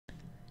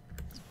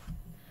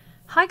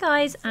Hi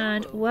guys,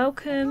 and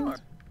welcome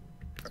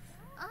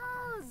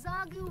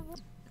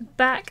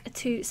back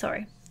to,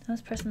 sorry, I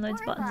was pressing loads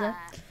of buttons there.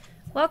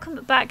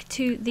 Welcome back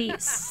to The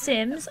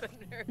Sims.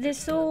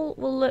 This all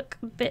will look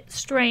a bit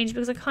strange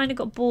because I kind of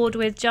got bored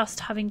with just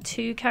having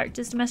two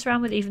characters to mess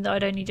around with, even though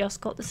I'd only just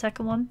got the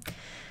second one.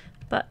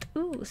 But,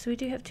 ooh, so we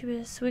do have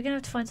two, so we're going to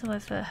have to find somewhere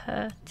for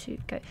her to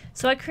go.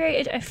 So I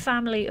created a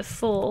family of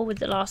 4 with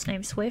the last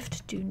name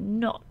Swift. Do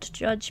not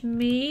judge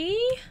me.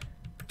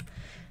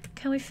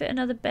 Can we fit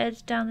another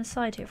bed down the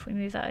side here if we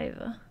move that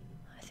over?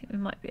 I think we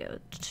might be able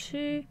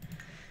to.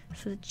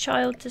 For the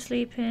child to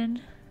sleep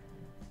in.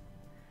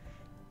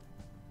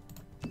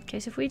 Okay,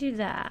 so if we do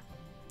that.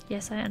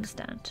 Yes, I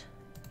understand.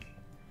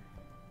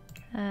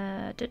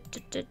 Is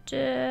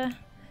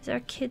there a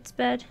kid's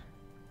bed?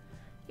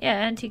 Yeah,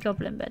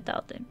 anti-goblin bed,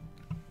 that'll do.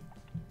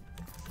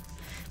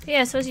 But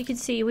yeah, so as you can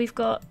see, we've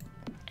got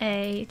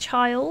a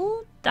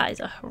child. That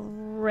is a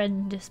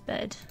horrendous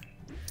bed.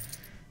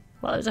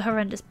 Well, it was a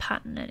horrendous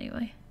pattern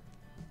anyway.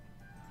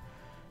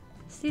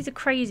 So these are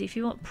crazy. If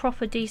you want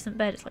proper decent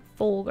bed, it's like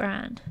 £4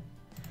 grand.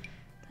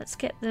 Let's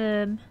get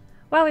them.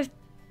 Wow,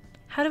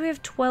 how do we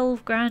have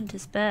 12 grand to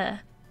spare?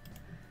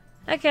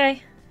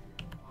 Okay.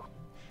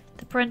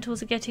 The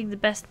parentals are getting the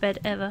best bed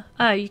ever.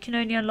 Oh, you can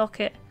only unlock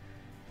it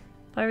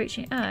by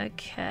reaching.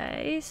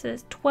 Okay, so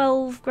it's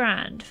 12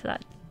 grand for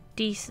that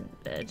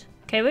decent bed.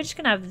 Okay, we're just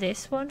gonna have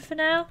this one for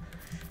now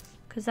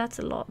because that's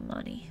a lot of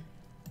money.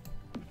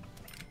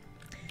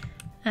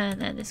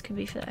 And then this can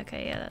be for,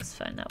 okay, yeah, that's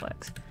fine, that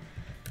works.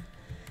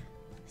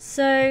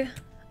 So,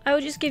 I will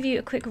just give you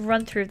a quick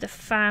run through of the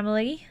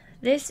family.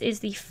 This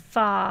is the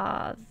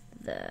father.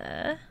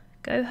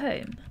 Go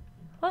home.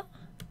 What?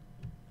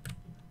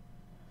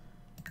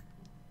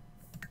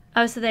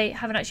 Oh, so they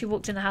haven't actually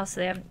walked in the house, so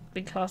they haven't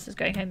been classed as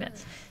going home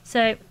yet.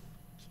 So,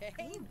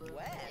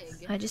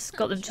 I just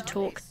got them to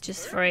talk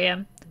just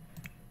for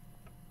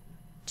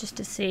just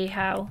to see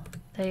how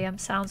the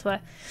sounds were.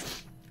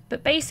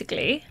 But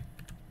basically,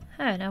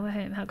 oh, now we're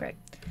home. How great.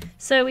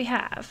 So we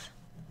have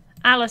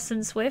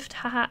Alison Swift,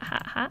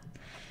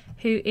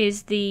 who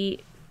is the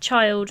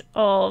child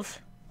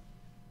of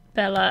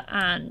Bella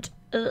and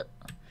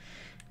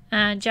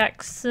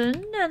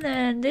Jackson. And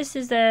then this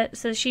is their,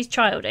 so she's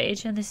child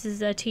age, and this is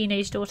their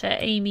teenage daughter,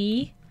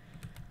 Amy.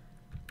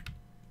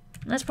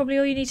 And that's probably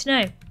all you need to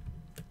know,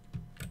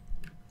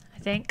 I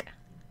think.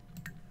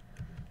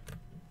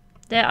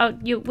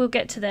 We'll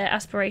get to their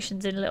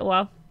aspirations in a little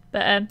while.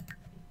 But,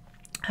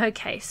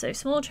 okay, so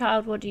small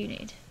child, what do you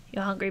need?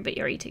 You're hungry, but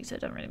you're eating, so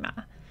it doesn't really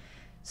matter.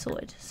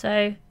 Sorted.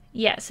 So,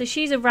 yeah, so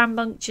she's a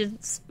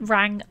rambunctious,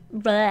 can't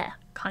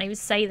even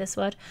say this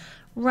word.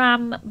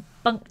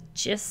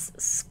 Rambunctious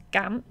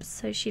scamp.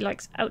 So she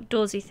likes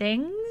outdoorsy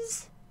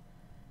things.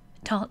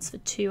 Dance for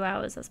 2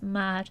 hours, that's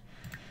mad.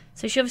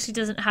 So she obviously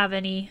doesn't have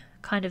any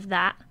kind of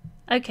that.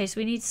 Okay, so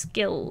we need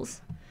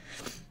skills.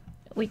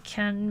 We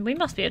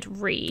must be able to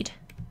read.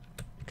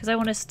 Because I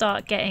want to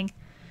start getting,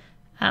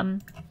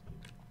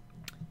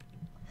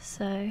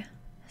 so,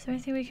 is there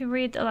anything we can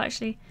read that'll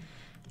actually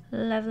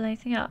level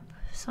anything up?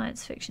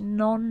 Science fiction,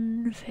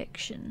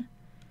 non-fiction.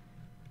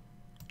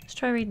 Let's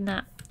try reading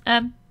that.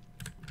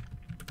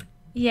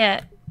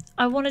 Yeah,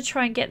 I want to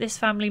try and get this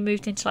family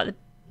moved into like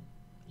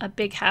a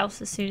big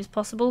house as soon as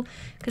possible.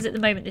 Because at the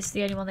moment this is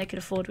the only one they could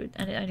afford,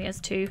 and it only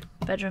has 2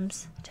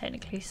 bedrooms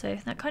technically. So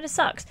that kind of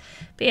sucks.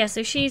 But yeah,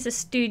 so she's a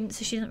student,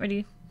 so she doesn't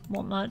really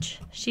want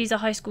much. She's a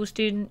high school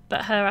student,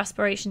 but her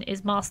aspiration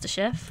is Master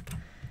Chef.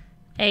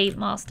 A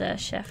Master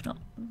Chef, not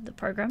the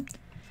program.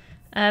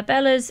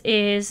 Bella's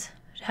is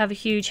have a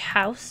huge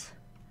house.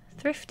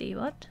 Thrifty,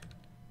 what?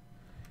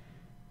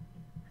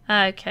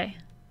 Okay.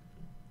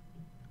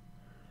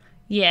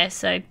 Yeah,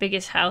 so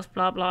biggest house,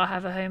 blah blah,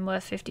 have a home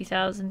worth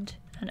 50,000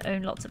 and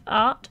own lots of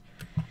art.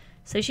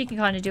 So she can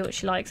kind of do what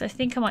she likes. I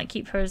think I might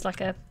keep her as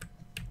like a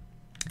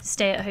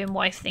stay-at-home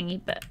wife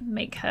thingy, but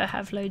make her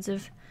have loads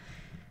of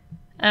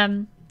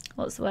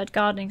what's the word,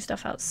 gardening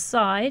stuff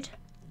outside.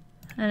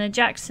 And then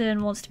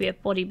Jackson wants to be a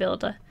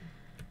bodybuilder.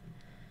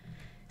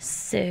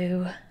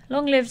 So,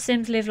 long live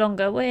Sims live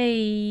longer.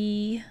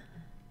 Way.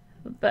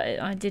 But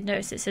I did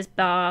notice it says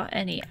bar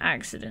any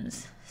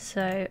accidents.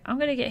 So, I'm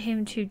going to get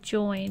him to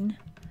join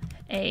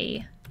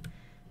an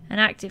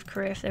active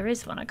career if there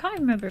is one. I can't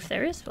remember if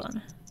there is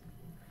one.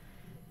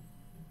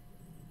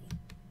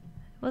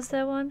 Was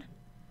there one?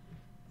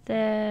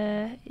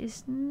 There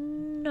is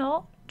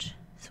not.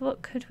 So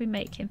what could we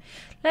make him?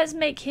 Let's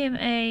make him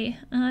a...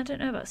 I don't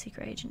know about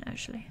secret agent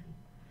actually.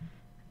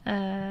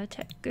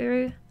 Tech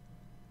guru.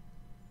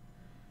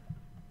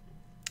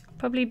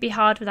 Probably be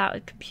hard without a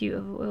computer,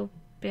 but we'll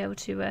be able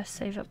to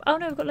save up. Oh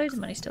no, we've got loads of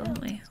money still,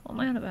 haven't we? What am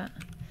I on about?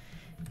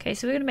 Okay,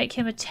 so we're going to make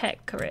him a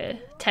tech career.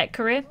 Tech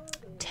career?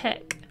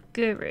 Tech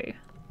guru.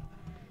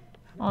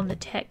 On the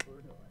tech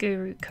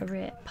guru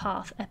career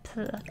path. I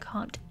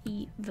can't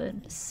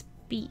even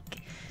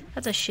speak.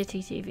 That's a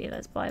shitty TV.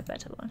 Let's buy a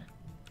better one.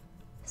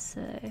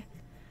 So,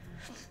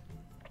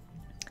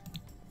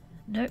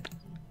 nope.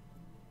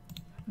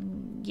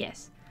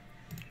 Yes,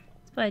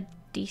 let's buy a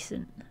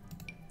decent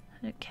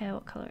I don't care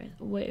what colour it is.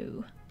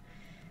 Whoa.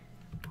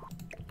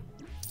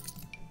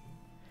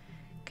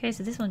 Okay,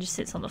 so this one just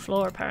sits on the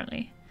floor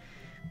apparently.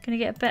 I'm gonna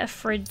get a better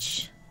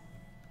fridge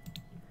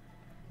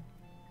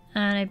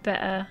and a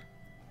better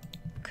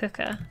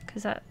cooker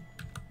because that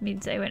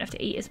means they won't have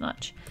to eat as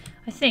much.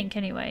 I think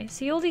anyway.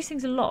 See, all these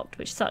things are locked,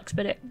 which sucks,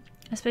 but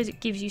I suppose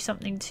it gives you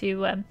something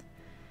to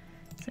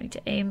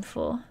aim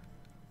for.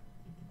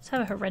 Let's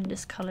have a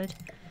horrendous coloured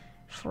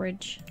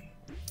fridge.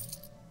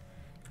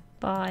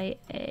 Buy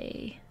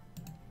a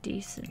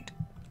decent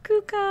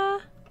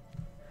cooker.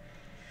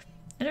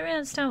 I don't really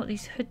understand what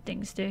these hood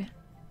things do,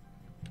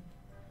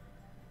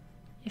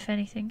 if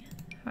anything.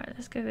 Right,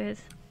 let's go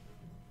with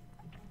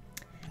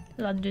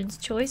London's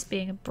choice,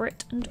 being a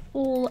Brit and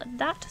all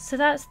that. So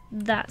that's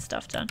that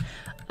stuff done.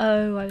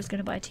 Oh, I was going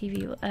to buy a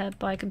TV,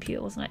 buy a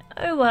computer, wasn't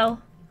I? Oh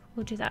well,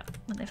 we'll do that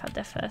when they've had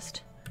their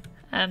first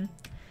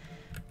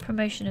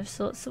promotion of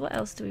sorts. So what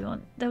else do we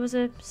want? There was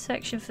a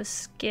section for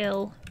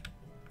skill.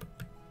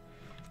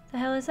 The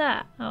hell is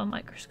that? Oh, a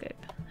microscope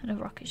and a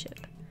rocket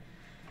ship.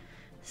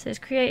 So it's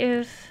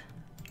creative,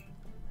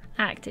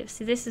 active.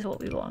 See, this is what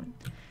we want.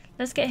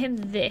 Let's get him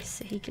this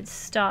so he can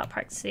start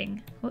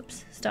practicing.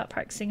 Whoops, start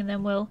practicing, and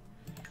then we'll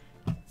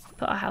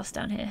put our house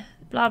down here.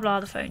 Blah blah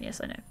the phone,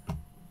 yes I know.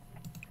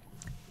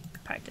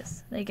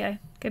 Practice. There you go.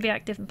 Go be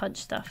active and punch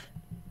stuff.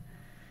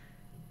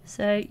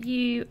 So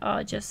you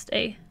are just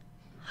a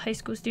high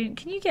school student.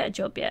 Can you get a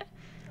job yet?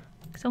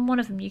 Because on one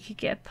of them you could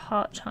get a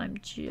part-time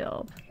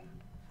job.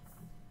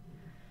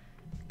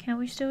 Can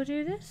we still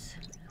do this?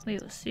 We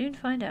will soon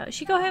find out.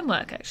 She got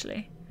homework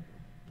actually.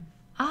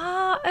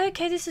 Ah,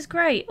 okay, this is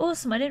great.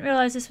 Awesome. I didn't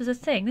realise this was a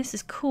thing. This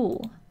is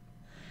cool.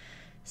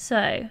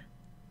 So,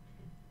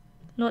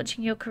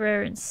 launching your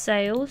career in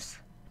sales,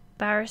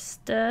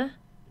 barrister.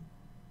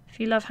 If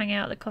you love hanging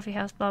out at the coffee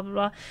house, blah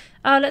blah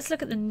blah. Let's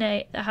look at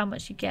the how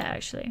much you get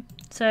actually.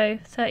 So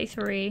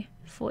 33,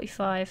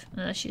 45.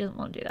 No, she doesn't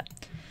want to do that.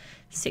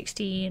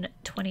 16,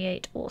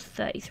 28, or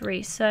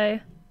 33. So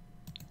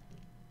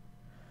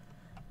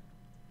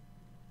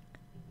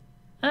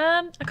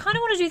I kind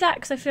of want to do that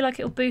because I feel like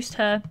it'll boost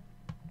her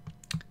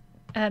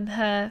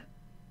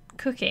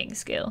cooking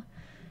skill.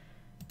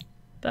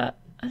 But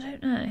I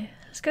don't know.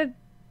 Let's go.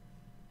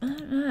 I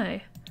don't know.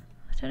 I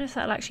don't know if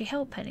that'll actually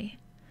help any.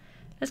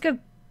 Let's go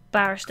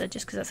barrister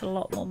just because that's a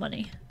lot more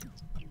money.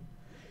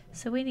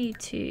 So we need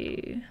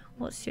to.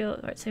 What's your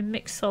right? So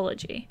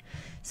mixology.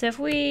 So if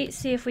we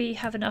see if we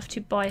have enough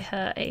to buy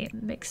her a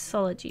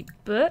mixology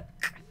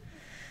book.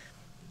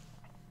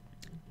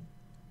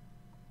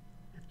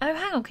 Oh,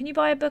 hang on. Can you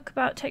buy a book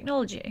about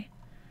technology?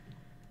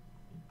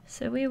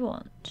 So we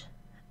want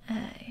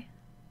a...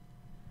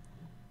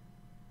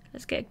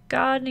 Let's get a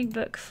gardening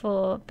book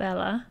for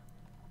Bella.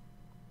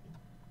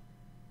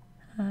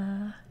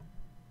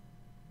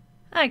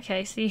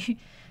 Okay, so you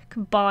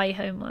can buy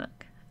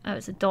homework. Oh,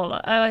 it's $1. Oh,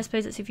 I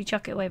suppose it's if you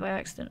chuck it away by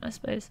accident, I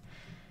suppose.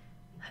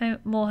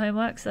 More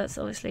homework, so that's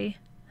obviously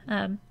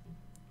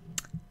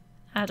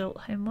adult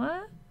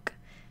homework.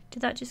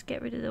 Did that just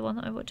get rid of the one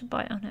that I want to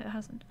buy? Oh, no, it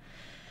hasn't.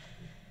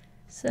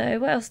 So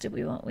what else did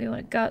we want? We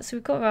wanted so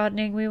we've got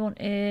gardening. We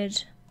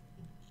wanted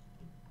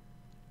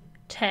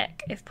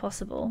tech, if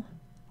possible,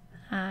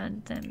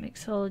 and then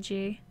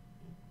mixology.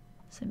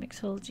 So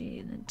mixology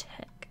and then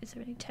tech. Is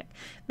there any tech?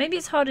 Maybe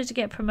it's harder to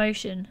get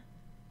promotion.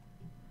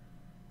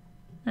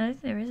 No, I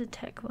think there is a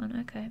tech one.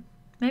 Okay,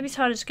 maybe it's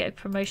harder to get a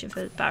promotion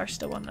for the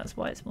barrister one. That's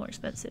why it's more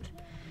expensive.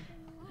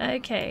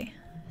 Okay,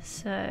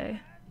 so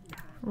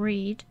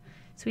read.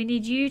 So we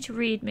need you to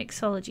read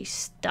mixology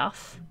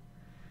stuff.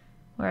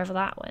 Wherever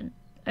that went.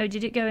 Oh,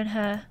 did it go in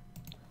her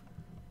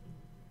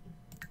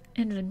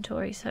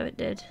inventory? So it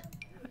did.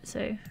 Right,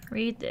 so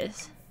read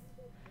this.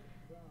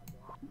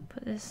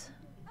 Put this.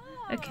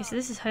 Okay, so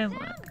this is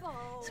homework.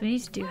 So we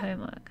need to do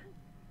homework.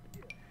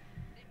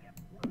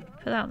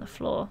 Put that on the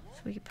floor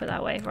so we can put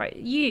that away. Right,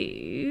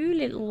 you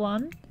little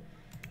one.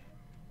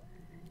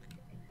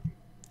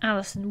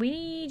 Alison, we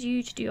need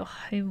you to do your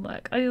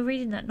homework. Oh, you're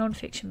reading that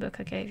non-fiction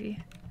book I gave you.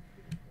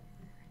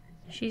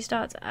 She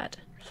starts at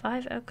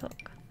 5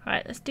 o'clock.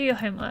 Right, let's do your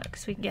homework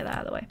so we can get that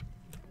out of the way.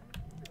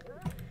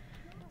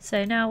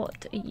 So now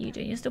what are you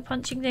doing? You're still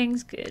punching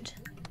things? Good.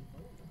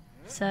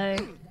 So,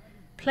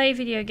 play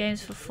video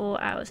games for 4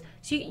 hours.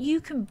 So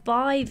you can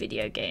buy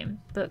video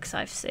game books,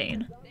 I've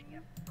seen.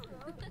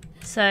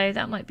 So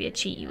that might be a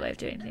cheaty way of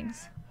doing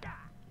things.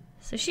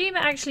 So she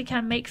actually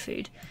can make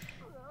food.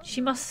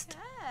 She must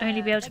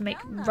only be able to make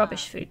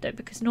rubbish food though,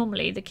 because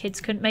normally the kids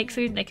couldn't make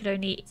food and they could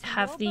only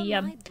have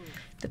the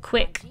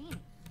quick...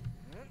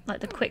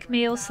 like the quick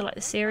meals, so like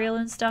the cereal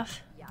and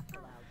stuff.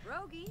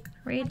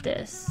 Read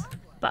this.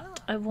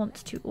 But I want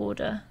to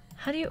order.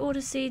 How do you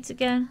order seeds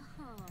again?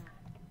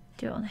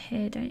 Do it on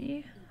here, don't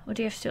you? Or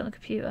do you have to do it on the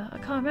computer? I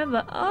can't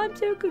remember. Oh, I'm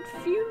so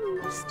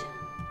confused.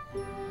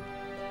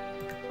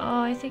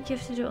 Oh, I think you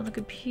have to do it on the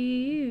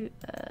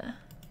computer.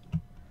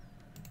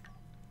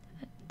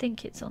 I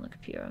think it's on the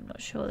computer. I'm not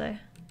sure though.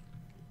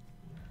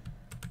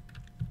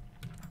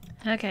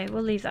 Okay,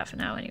 we'll leave that for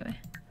now anyway.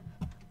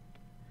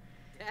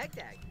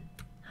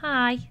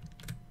 Hi.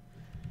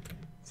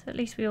 So at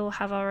least we all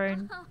have our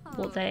own,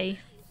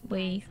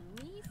 we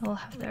all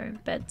have their own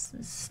beds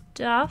and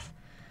stuff.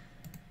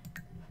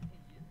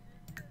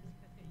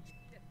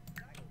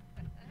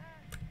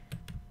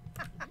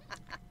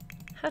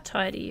 How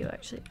tired are you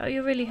actually? Oh,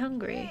 you're really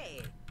hungry.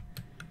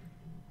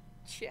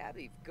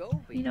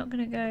 You're not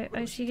gonna go,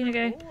 oh, so you're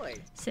gonna go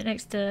sit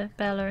next to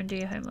Bella and do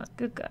your homework.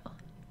 Good girl.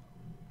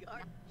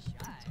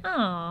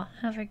 Aw,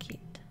 how very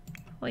cute.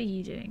 What are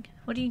you doing?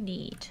 What do you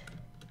need?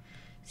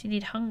 So you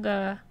need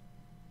hunger.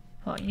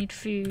 What, you need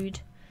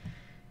food.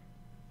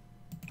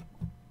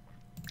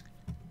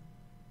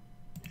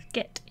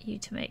 Get you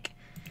to make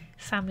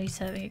family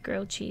serving a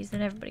grilled cheese,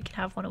 then everybody can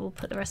have one and we'll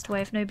put the rest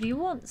away if nobody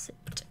wants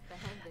it.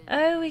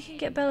 Oh, we can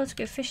get Bella to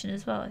go fishing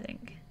as well, I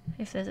think.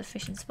 If there's a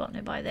fishing spot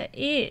nearby. There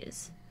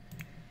is.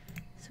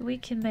 So we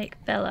can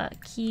make Bella a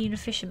keen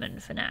fisherman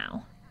for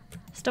now.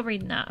 Stop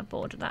reading that, I'm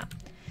bored of that.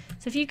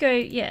 So if you go,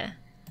 yeah,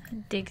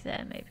 and dig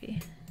there maybe.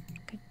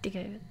 Go dig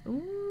over.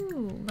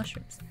 Ooh,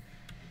 mushrooms.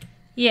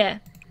 Yeah.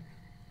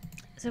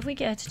 So if we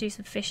get her to do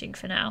some fishing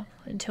for now,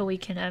 until we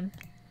can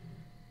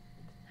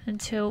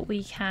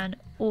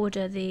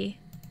order the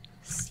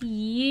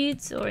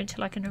seeds, or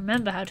until I can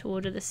remember how to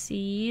order the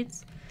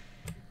seeds.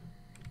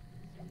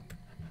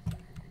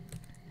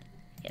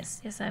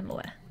 Yes, I'm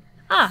aware.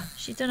 Ah,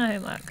 she's done her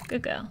homework.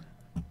 Good girl.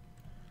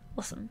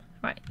 Awesome.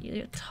 Right,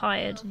 you're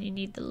tired and you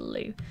need the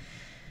loo.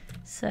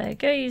 So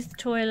go use the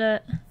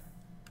toilet.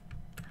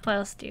 What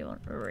else do you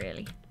want,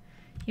 really?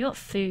 You want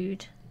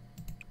food.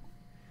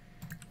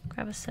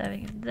 Grab a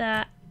serving of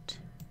that.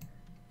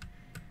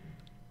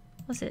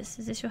 What's this?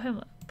 Is this your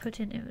homework? Put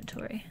in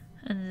inventory.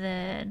 And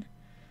then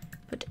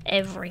put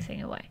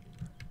everything away.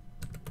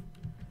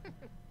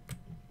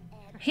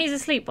 He's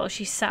asleep while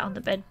she sat on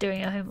the bed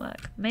doing her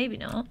homework. Maybe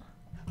not.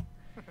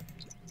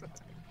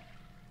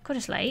 God,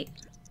 it's late.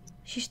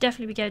 She should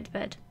definitely be going to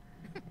bed.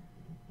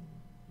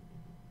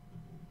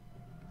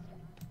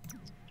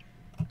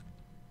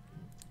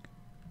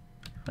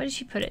 Where did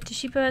she put it? Did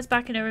she put hers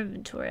back in her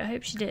inventory? I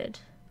hope she did.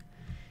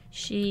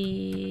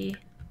 She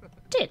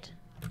did.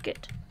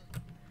 Good.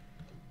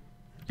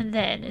 And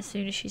then, as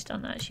soon as she's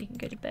done that, she can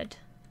go to bed.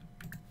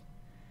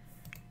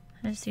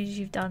 And as soon as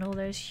you've done all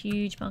those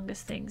huge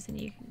humongous things, then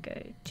you can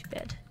go to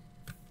bed.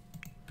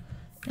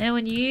 Now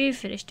when you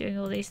finish doing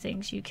all these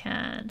things, you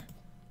can...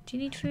 Do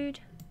you need food?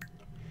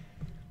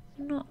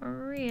 Not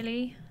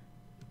really.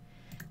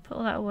 Put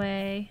all that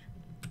away.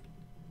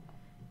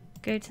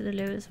 Go to the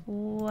loo as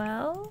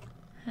well.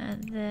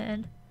 And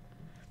then...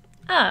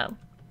 Oh!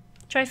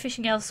 Try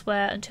fishing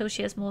elsewhere until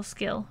she has more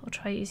skill. Or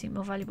try using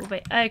more valuable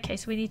bait. Okay,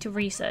 so we need to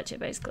research it,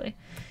 basically.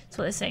 So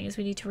what they're saying is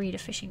we need to read a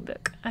fishing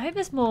book. I hope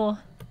there's more...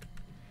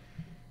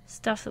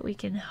 stuff that we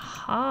can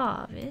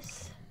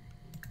harvest.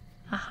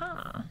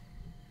 Aha.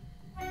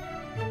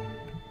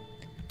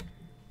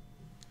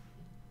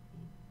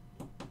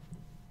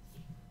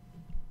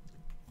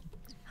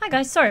 Hi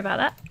guys, sorry about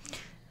that.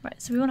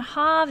 Right, so we want to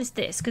harvest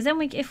this because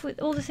then if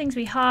with all the things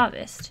we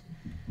harvest,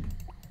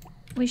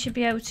 we should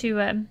be able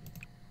to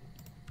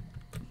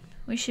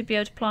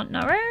plant in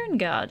our own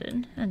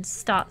garden and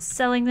start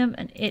selling them,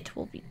 and it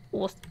will be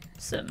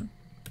awesome.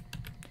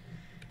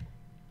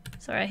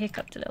 Sorry, I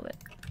hiccuped a little bit.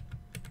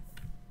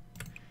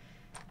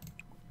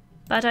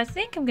 But I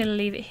think I'm going to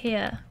leave it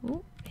here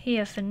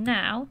for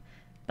now.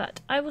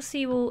 But I will see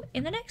you all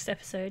in the next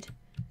episode.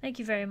 Thank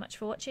you very much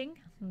for watching.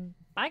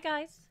 Bye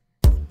guys.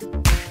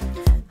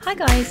 Hi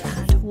guys,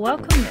 and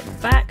welcome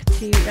back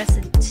to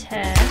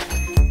Recitaire.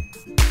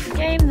 A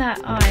game that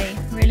I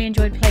really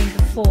enjoyed playing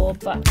before,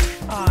 but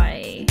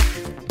I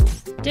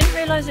didn't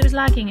realise it was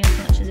lagging as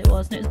much as it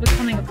was, and it was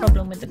becoming a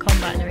problem with the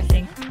combat and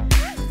everything.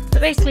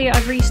 But basically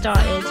I've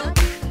restarted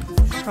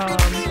from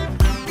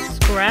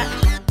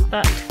scratch.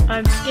 But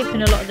I'm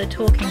skipping a lot of the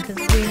talking because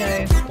we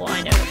know, well,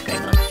 I know what's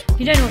going on. If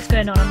you don't know what's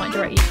going on, I might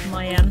direct you to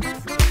my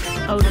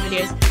older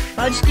videos.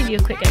 But I'll just give you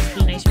a quick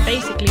explanation.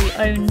 Basically, you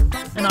own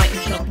an item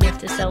shop and you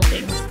have to sell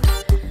things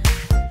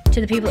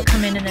to the people that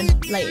come in, and then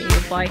later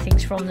you'll buy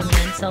things from them and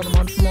then sell them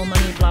on for more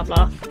money, blah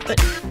blah. But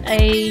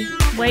a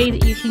way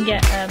that you can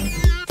get,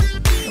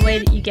 the way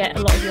that you get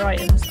a lot of your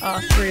items are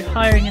through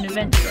hiring an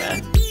adventurer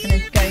and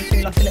then going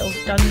through like a little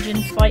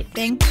dungeon fight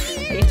thing.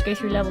 You have to go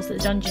through levels of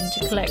the dungeon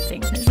to collect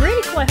things, and it's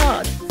really quite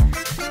hard.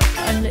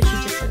 I'm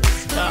literally just at the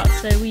start,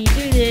 so we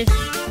do this,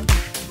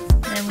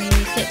 and then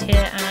we sit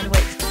here and wait